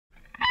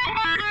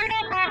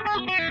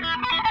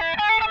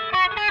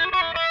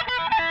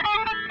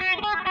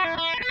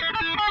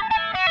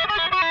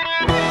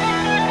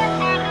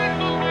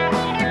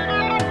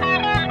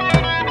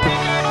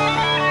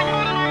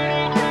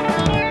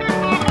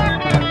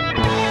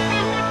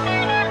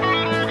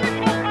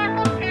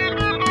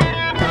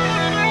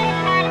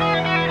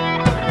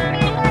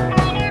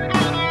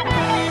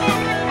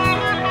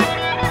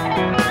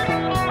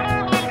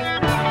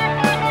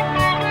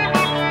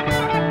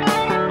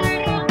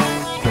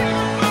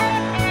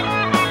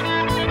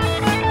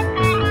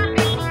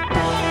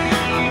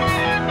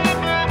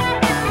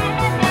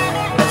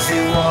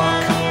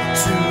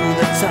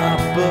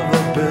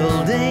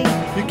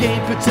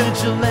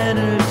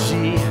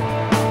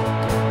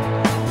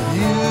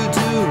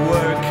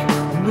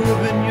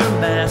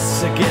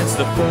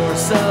the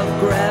force of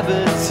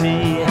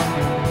gravity.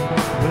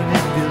 But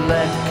if you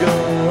let go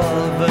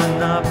of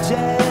an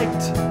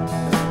object,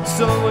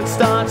 so it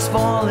starts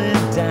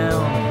falling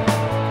down,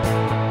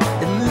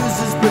 it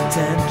loses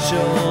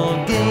potential,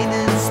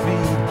 gaining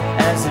speed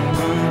as it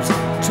moves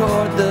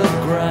toward the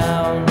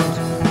ground.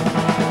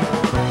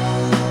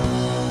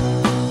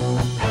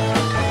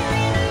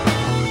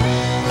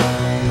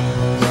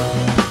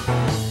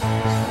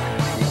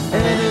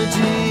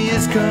 Energy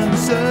is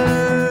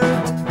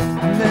conserved,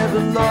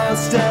 never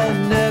lost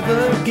and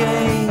never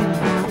gained.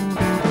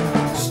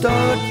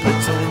 Start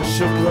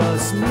potential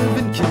plus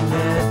moving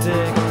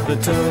kinetic, the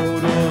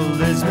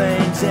total is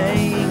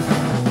maintained.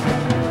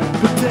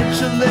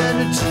 Potential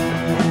energy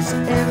is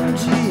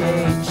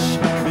MGH,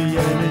 the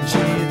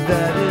energy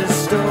that is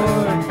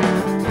stored.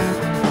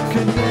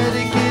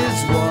 Kinetic is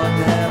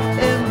 1/2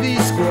 mv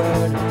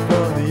squared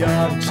for the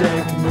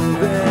object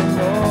moving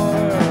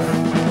more.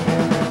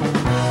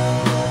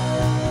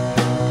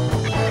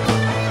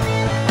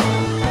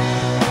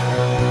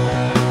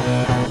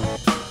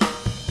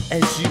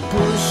 As you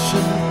push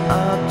an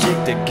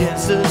object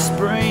against a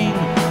spring,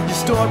 you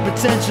store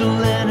potential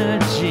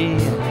energy.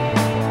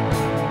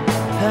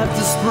 Half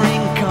the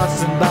spring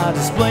constant by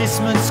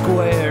displacement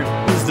squared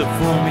is the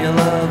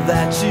formula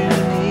that you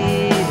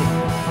need.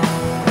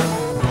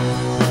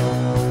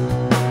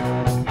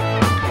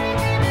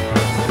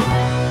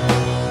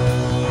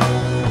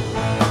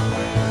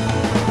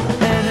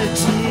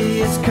 Energy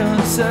is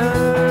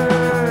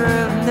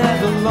conserved,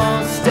 never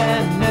lost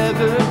and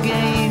never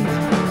gained.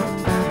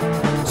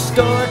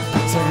 Start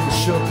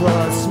potential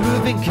plus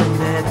moving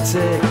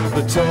kinetic,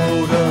 the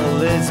total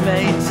is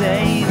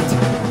maintained.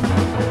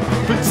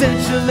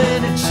 Potential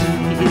energy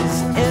is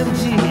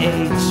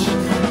MGH,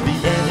 the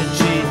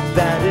energy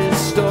that is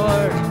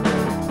stored.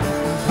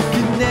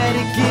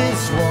 Kinetic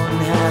is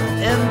 1/2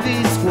 mv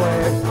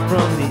squared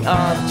from the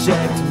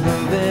object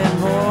moving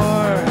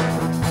more.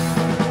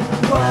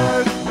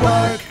 Work,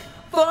 work,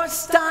 force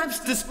times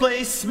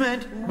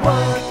displacement.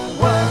 Work,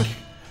 work,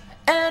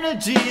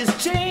 energy is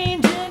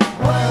changing.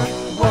 Work,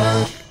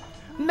 work,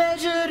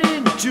 measured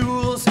in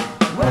joules.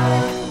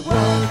 Work,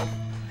 work,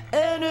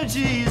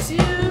 energy is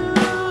used.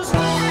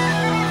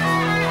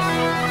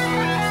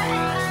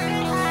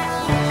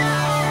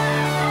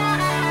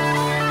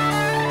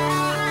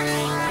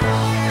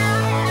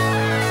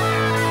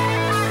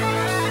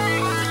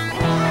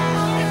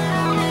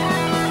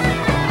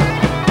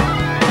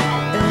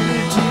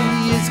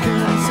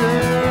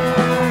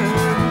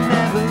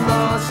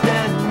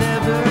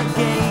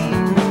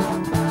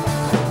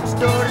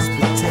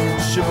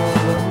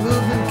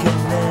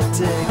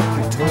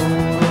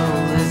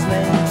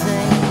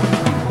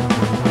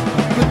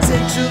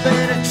 Potential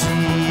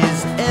energy is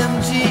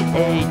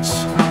MGH,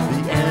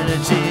 the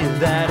energy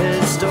that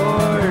is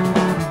stored.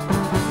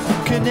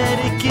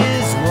 Kinetic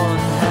is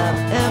 1/2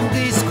 mv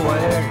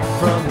squared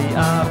from the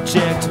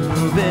object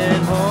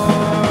moving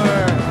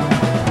more.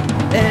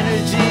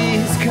 Energy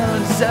is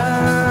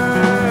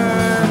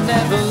conserved,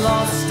 never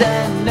lost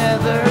and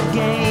never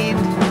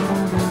gained.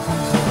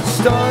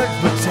 Start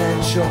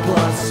potential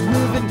plus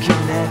moving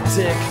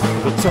kinetic,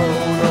 the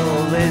total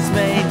is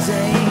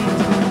maintained.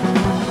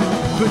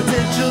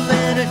 Potential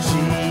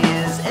energy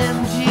is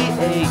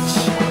MGH,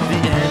 the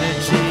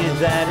energy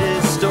that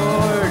is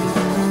stored.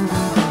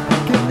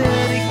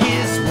 Kinetic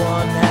is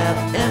 1/2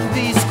 mv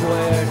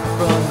squared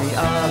from the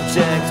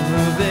object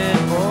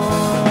moving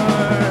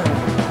more.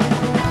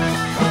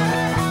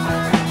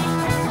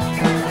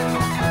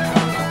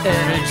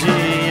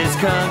 Energy is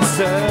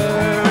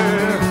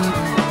conserved.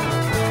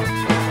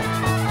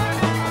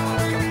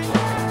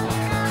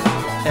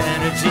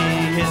 Energy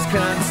is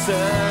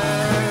conserved.